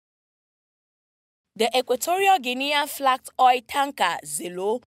The Equatorial Guinean flagged oil tanker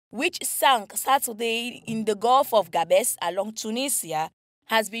Zelo, which sank Saturday in the Gulf of Gabes along Tunisia,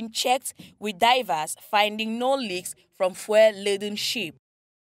 has been checked with divers finding no leaks from fuel-laden ship.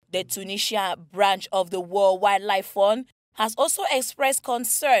 The Tunisian branch of the World Wildlife Fund has also expressed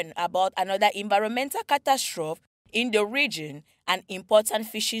concern about another environmental catastrophe in the region, an important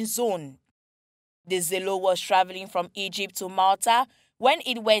fishing zone. The Zelo was traveling from Egypt to Malta when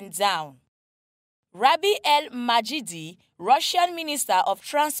it went down. Rabi El-Majidi, Russian Minister of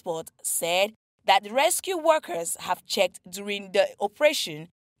Transport, said that rescue workers have checked during the operation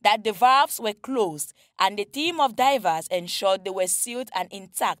that the valves were closed and the team of divers ensured they were sealed and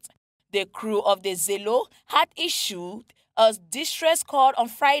intact. The crew of the Zelo had issued a distress call on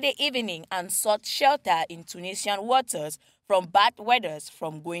Friday evening and sought shelter in Tunisian waters from bad weather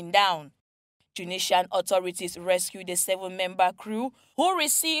from going down. Tunisian authorities rescued the 7-member crew who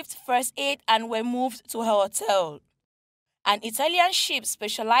received first aid and were moved to a hotel. An Italian ship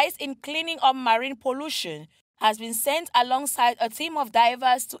specialized in cleaning up marine pollution has been sent alongside a team of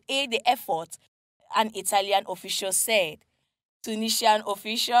divers to aid the effort, an Italian official said. Tunisian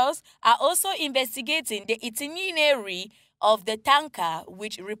officials are also investigating the itinerary of the tanker,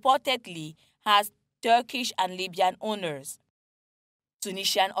 which reportedly has Turkish and Libyan owners.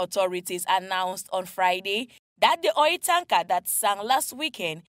 Tunisian authorities announced on Friday that the oil tanker that sank last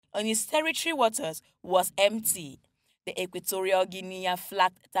weekend on its territory waters was empty. The Equatorial Guinea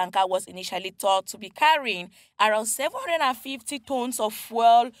flagged tanker was initially thought to be carrying around 750 tons of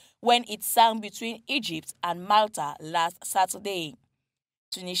fuel when it sank between Egypt and Malta last Saturday.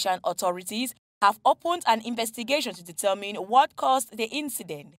 Tunisian authorities have opened an investigation to determine what caused the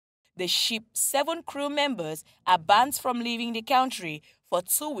incident. The ship's 7 crew members are banned from leaving the country for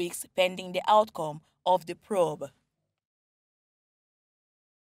 2 weeks pending the outcome of the probe.